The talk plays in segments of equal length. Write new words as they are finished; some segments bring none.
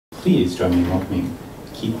Please join me in welcoming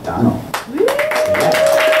Keith Donnell. Yes.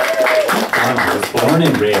 Keith Donnell was born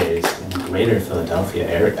and raised in the greater Philadelphia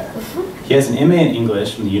area. He has an MA in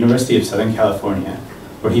English from the University of Southern California,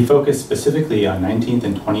 where he focused specifically on 19th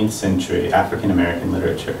and 20th century African American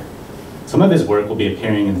literature. Some of his work will be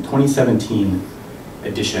appearing in the 2017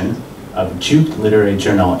 edition of Juked Literary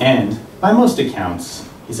Journal, and by most accounts,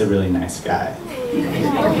 he's a really nice guy.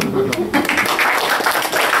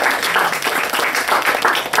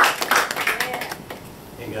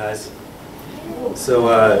 Hey guys. So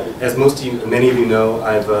as many of you know,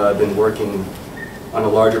 I've been working on a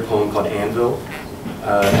larger poem called Anvil.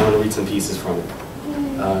 I want to read some pieces from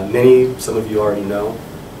it. Some of you already know.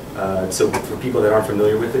 So for people that aren't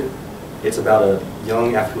familiar with it, it's about a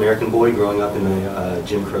young African-American boy growing up in the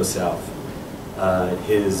Jim Crow South.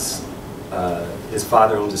 His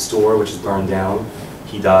father owns a store which is burned down.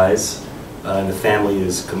 He dies, and the family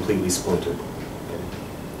is completely splintered.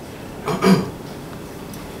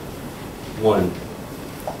 1.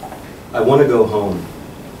 I want to go home.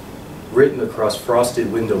 Written across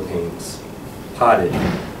frosted window panes. Potted,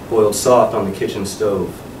 boiled soft on the kitchen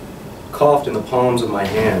stove. Coughed in the palms of my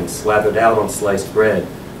hands, slathered out on sliced bread.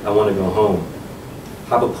 I want to go home.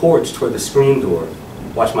 Hop a porch toward the screen door.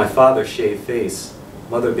 Watch my father shave face.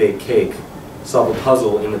 Mother bake cake. Solve a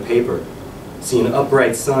puzzle in the paper. See an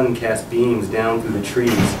upright sun cast beams down through the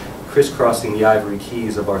trees, crisscrossing the ivory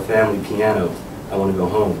keys of our family piano. I want to go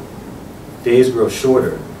home. Days grow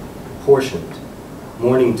shorter, portioned.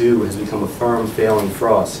 Morning dew has become a firm, failing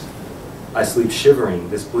frost. I sleep shivering,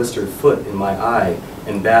 this blistered foot in my eye,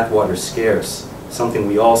 and bathwater scarce, something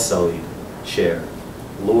we all sullied, share.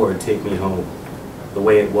 Lord, take me home, the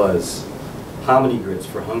way it was. Hominy grits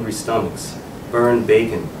for hungry stomachs, burned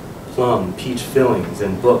bacon, plum, peach fillings,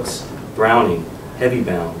 and books, browning,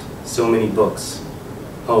 heavy-bound, so many books.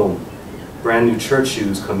 Home, brand new church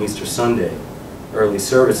shoes come Easter Sunday, early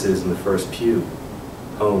services in the first pew.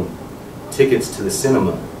 Home, tickets to the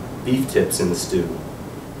cinema, beef tips in the stew.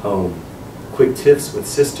 Home, quick tiffs with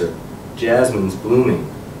sister, jasmines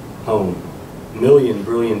blooming. Home, million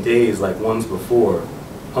brilliant days like ones before.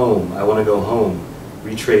 Home, I want to go home,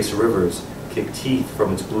 retrace rivers, kick teeth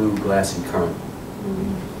from its blue glassy current.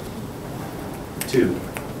 2.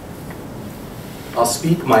 I'll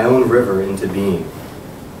speak my own river into being.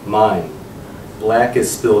 Mine, black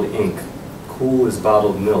as spilled ink, cool as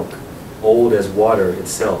bottled milk, old as water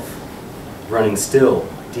itself. Running still,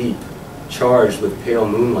 deep, charged with pale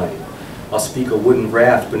moonlight. I'll speak a wooden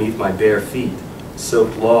raft beneath my bare feet,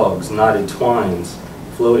 soaked logs, knotted twines,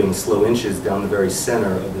 floating slow inches down the very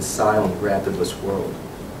center of this silent, rapidless world.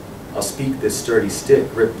 I'll speak this sturdy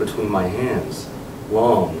stick gripped between my hands,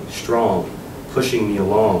 long, strong, pushing me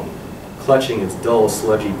along, clutching its dull,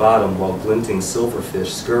 sludgy bottom while glinting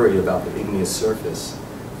silverfish scurry about the igneous surface,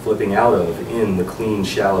 flipping out of, in the clean,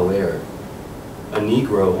 shallow air. A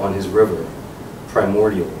Negro on his river,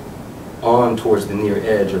 primordial, on towards the near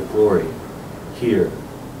edge of glory. Here,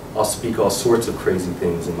 I'll speak all sorts of crazy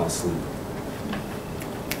things in my sleep.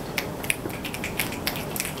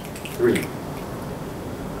 3.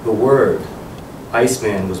 The word,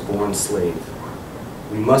 Iceman was born slave.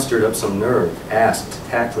 We mustered up some nerve, asked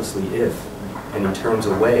tactlessly if, and he turns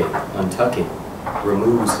away, untucking,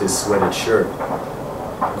 removes his sweated shirt.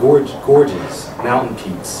 Gorges, mountain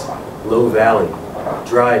peaks, low valley,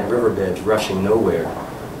 dried riverbeds rushing nowhere.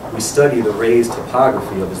 We study the raised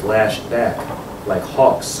topography of his lashed back, like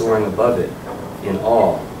hawks soaring above it, in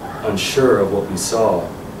awe, unsure of what we saw.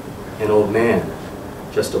 An old man,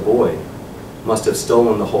 just a boy, must have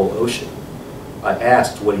stolen the whole ocean. I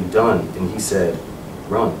asked what he'd done, and he said,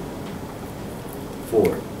 run.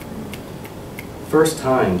 4. First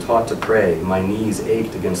time taught to pray, my knees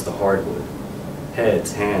ached against the hardwood.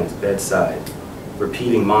 Heads, hands, bedside,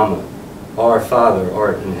 repeating Mama, Our Father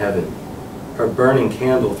art in heaven. Her burning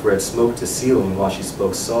candle thread smoked to ceiling while she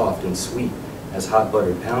spoke soft and sweet as hot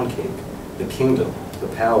buttered pound cake, the kingdom, the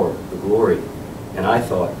power, the glory. And I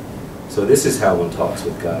thought, so this is how one talks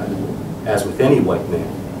with God, as with any white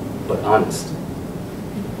man, but honest.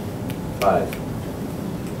 5.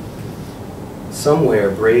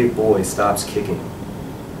 Somewhere brave boy stops kicking.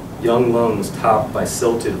 Young lungs topped by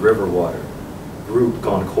silted river water, group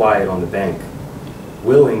gone quiet on the bank.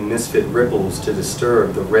 Willing misfit ripples to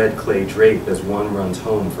disturb the red clay drape as one runs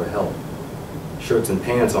home for help. Shirts and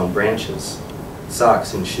pants on branches,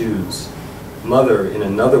 socks and shoes. Mother in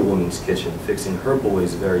another woman's kitchen fixing her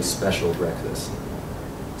boy's very special breakfast.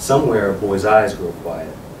 Somewhere a boy's eyes grow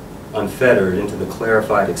quiet, unfettered into the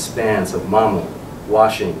clarified expanse of Mama,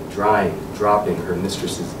 washing, drying, dropping her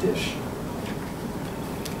mistress's dish.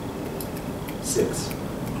 6.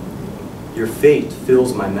 Your fate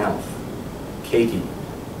fills my mouth, cakey,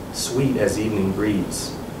 sweet as evening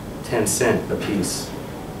breeze, 10 cents apiece.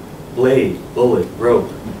 Blade, bullet,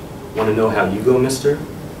 rope, want to know how you go, mister?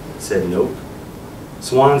 Said nope.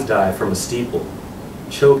 Swans die from a steeple,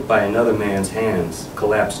 choked by another man's hands,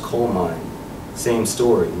 collapsed coal mine. Same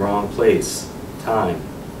story, wrong place, time.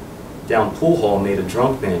 Down pool hall made a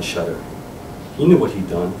drunk man shudder. He knew what he'd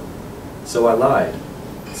done. So I lied,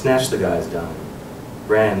 snatched the guy's dime,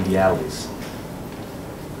 ran the alleys.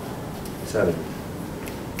 7.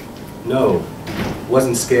 No,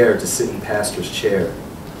 wasn't scared to sit in pastor's chair,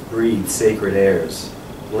 breathe sacred airs,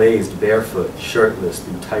 blazed barefoot, shirtless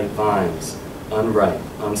through tight vines, unripe,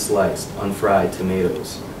 unsliced, unfried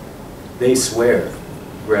tomatoes. They swear,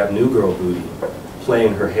 grab new girl booty, play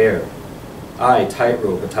in her hair. I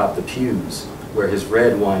tightrope atop the pews, where his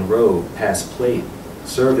red wine robe passed plate,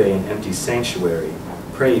 survey an empty sanctuary,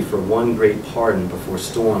 pray for one great pardon before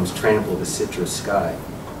storms trample the citrus sky.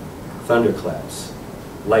 Thunderclaps,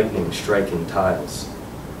 lightning striking tiles.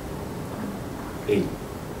 8.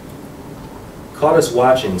 Caught us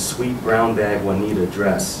watching sweet brown bag Juanita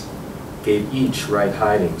dress, gave each right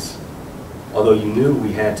hidings, although you knew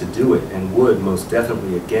we had to do it and would most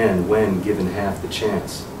definitely again when given half the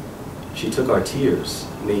chance. She took our tears,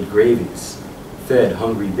 made gravies, fed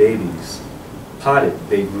hungry babies, potted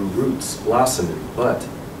they grew roots, blossoming, but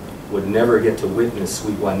would never get to witness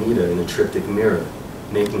sweet Juanita in a triptych mirror,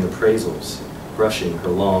 making appraisals, brushing her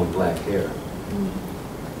long black hair.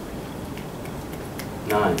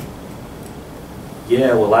 9.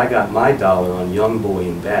 Yeah, well, I got my dollar on young boy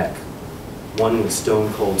in back. One with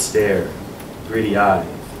stone cold stare, gritty eye,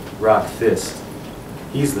 rock fist.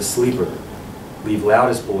 He's the sleeper. Leave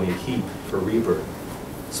loudest boy in heap for reaper.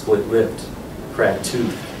 Split lipped, cracked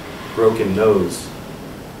tooth, broken nose.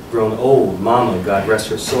 Grown old, mama, God rest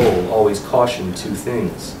her soul, always cautioned 2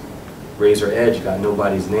 things. Razor edge got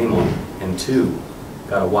nobody's name on it, and 2,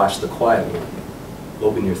 gotta watch the quiet one.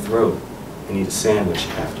 Open your throat and eat a sandwich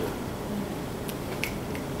after.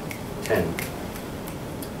 10.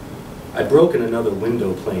 I'd broken another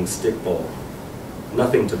window playing stickball.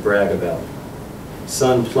 Nothing to brag about.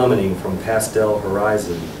 Sun plummeting from pastel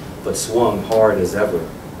horizon, but swung hard as ever.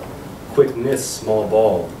 Quick miss, small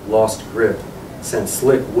ball, lost grip, sent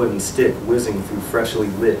slick wooden stick whizzing through freshly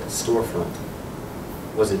lit storefront.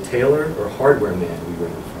 Was it tailor or hardware man we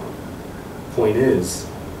ran from? Point is,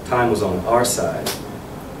 time was on our side.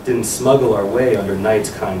 Didn't smuggle our way under night's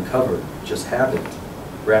kind cover, just happened,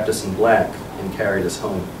 wrapped us in black and carried us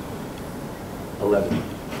home. 11.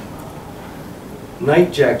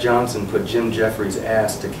 Night Jack Johnson put Jim Jeffries'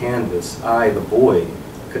 ass to canvas. I, the boy,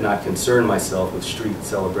 could not concern myself with street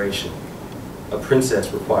celebration. A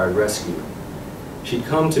princess required rescue. She'd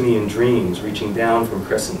come to me in dreams, reaching down from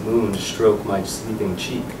crescent moon to stroke my sleeping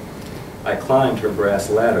cheek. I climbed her brass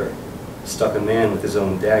ladder, stuck a man with his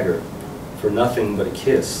own dagger, for nothing but a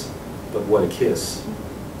kiss, but what a kiss.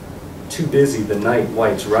 Too busy the night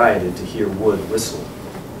whites rioted to hear wood whistle.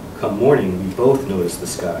 Come morning, we both noticed the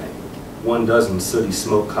sky, 12 sooty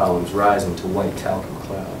smoke columns rising to white talcum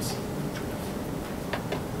clouds.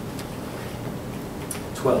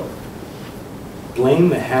 12. Blame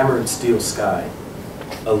the hammered steel sky,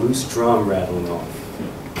 a loose drum rattling off,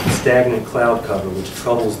 stagnant cloud cover which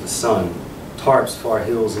troubles the sun, tarps far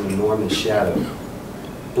hills in enormous shadow.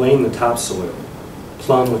 Blame the topsoil,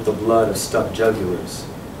 plumb with the blood of stuck jugulars.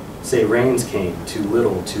 Say rains came, too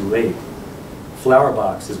little, too late. Flower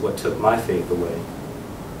box is what took my faith away.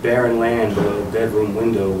 Barren land below a bedroom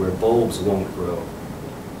window where bulbs won't grow.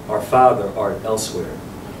 Our father art elsewhere.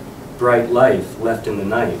 Bright life left in the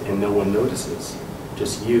night and no one notices.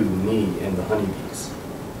 Just you, me, and the honeybees.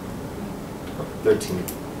 13.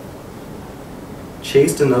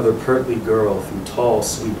 Chased another pertly girl through tall,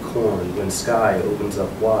 sweet corn when sky opens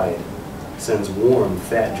up wide, sends warm,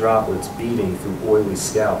 fat droplets beating through oily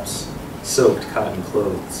scalps, soaked cotton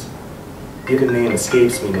clothes. Given name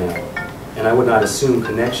escapes me now, and I would not assume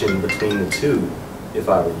connection between the two if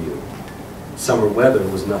I were you. Summer weather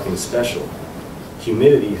was nothing special.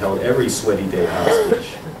 Humidity held every sweaty day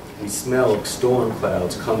hostage. We smelled storm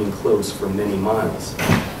clouds coming close for many miles.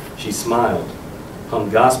 She smiled,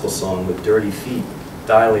 hummed gospel song with dirty feet,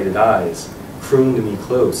 dilated eyes, crooned to me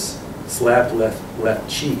close, slapped left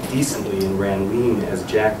cheek decently and ran lean as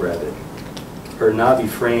jackrabbit. Her knobby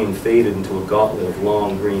frame faded into a gauntlet of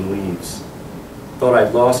long green leaves. Thought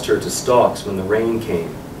I'd lost her to stalks when the rain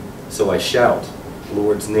came, so I shout,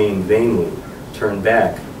 Lord's name vainly, turn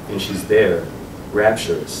back, and she's there,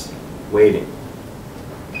 rapturous, waiting.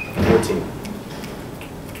 14.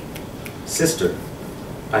 Sister,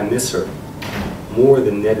 I miss her, more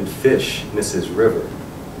than netted fish, Mrs. River.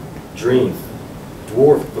 Dream,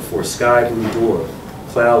 dwarfed before sky blue door,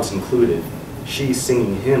 clouds included, she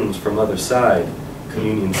singing hymns from other side,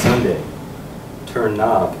 communion Sunday. Turn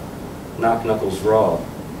knob, knock knuckles raw,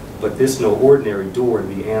 but this no ordinary door to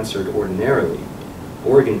be answered ordinarily.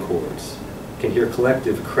 Organ chords, can hear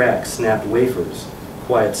collective crack snapped wafers,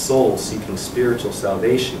 quiet soul seeking spiritual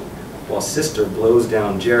salvation, while sister blows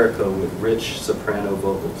down Jericho with rich soprano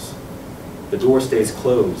vocals. The door stays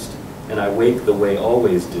closed, and I wake the way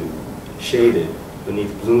always do, shaded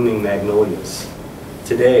beneath blooming magnolias.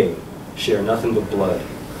 Today, share nothing but blood.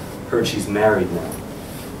 Heard she's married now.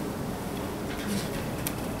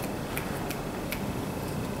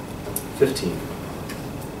 "15.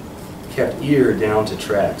 Kept ear down to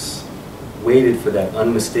tracks, waited for that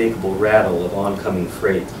unmistakable rattle of oncoming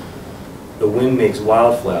freight. The wind makes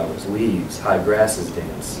wildflowers, leaves, high grasses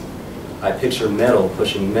dance. I picture metal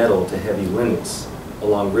pushing metal to heavy limits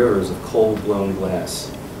along rivers of cold-blown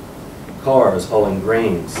glass. Cars hauling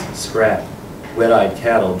grains, scrap, wet-eyed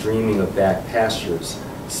cattle dreaming of back pastures,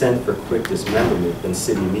 sent for quick dismemberment than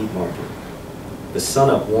city meat market. The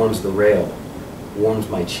sunup warms the rail, warms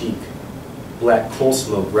my cheek. Black coal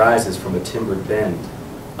smoke rises from a timbered bend.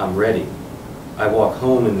 I'm ready. I walk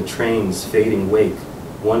home in the train's fading wake,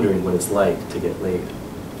 wondering what it's like to get laid.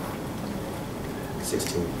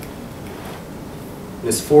 16.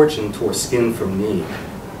 Misfortune tore skin from knee,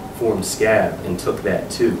 formed scab, and took that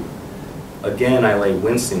too. Again I lay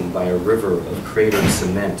wincing by a river of cratered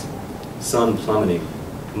cement, sun plummeting,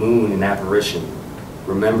 moon in apparition,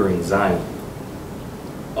 remembering Zion.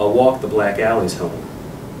 I'll walk the black alleys home,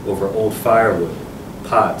 over old firewood,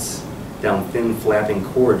 pots, down thin flapping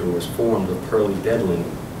corridors formed of pearly bed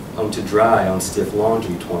linen, hung to dry on stiff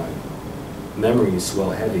laundry twine. Memories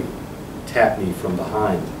swell heavy, tap me from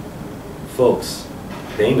behind. Folks,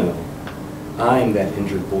 they know, I'm that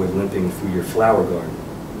injured boy limping through your flower garden,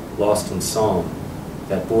 lost in song,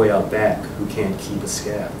 that boy out back who can't keep a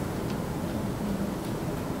scab.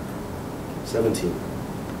 17.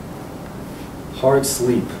 Hard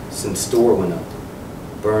sleep since store went up,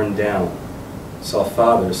 burned down, saw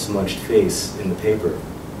father's smudged face in the paper,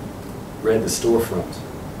 read the storefront,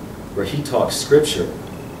 where he talked scripture,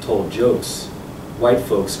 told jokes, white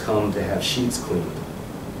folks come to have sheets cleaned.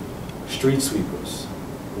 Street sweepers,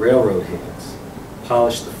 railroad hands,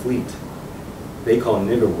 polish the fleet, they call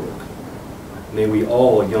nigger work. May we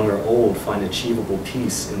all, young or old, find achievable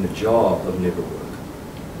peace in the job of nigger work.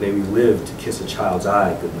 May we live to kiss a child's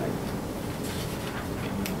eye goodnight.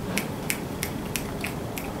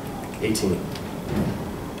 18.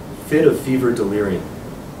 Fit of fever delirium.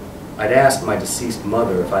 I'd asked my deceased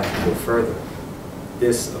mother if I could go further.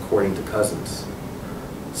 This according to cousins.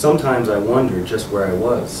 Sometimes I wondered just where I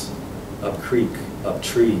was. Up creek, up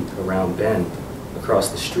tree, around bend, across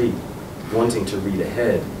the street, wanting to read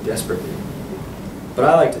ahead desperately. But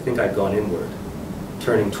I like to think I'd gone inward,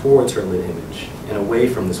 turning towards her lit image and away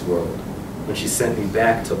from this world when she sent me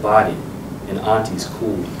back to body in Auntie's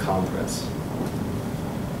cool compress.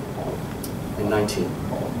 And 19.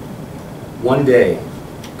 One day,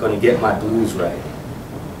 gonna get my blues right,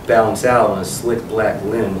 balance out on a slick black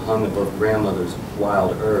limb hung above grandmother's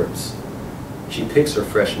wild herbs. She picks her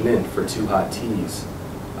fresh mint for 2 hot teas.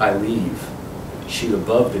 I leave, shoot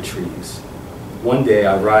above the trees. One day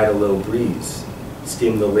I ride a low breeze,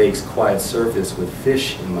 skim the lake's quiet surface with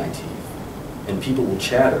fish in my teeth. And people will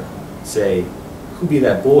chatter, say, who be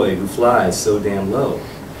that boy who flies so damn low?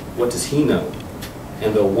 What does he know?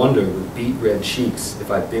 And they'll wonder with beet red cheeks if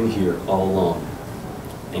I've been here all along.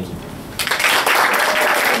 Thank you.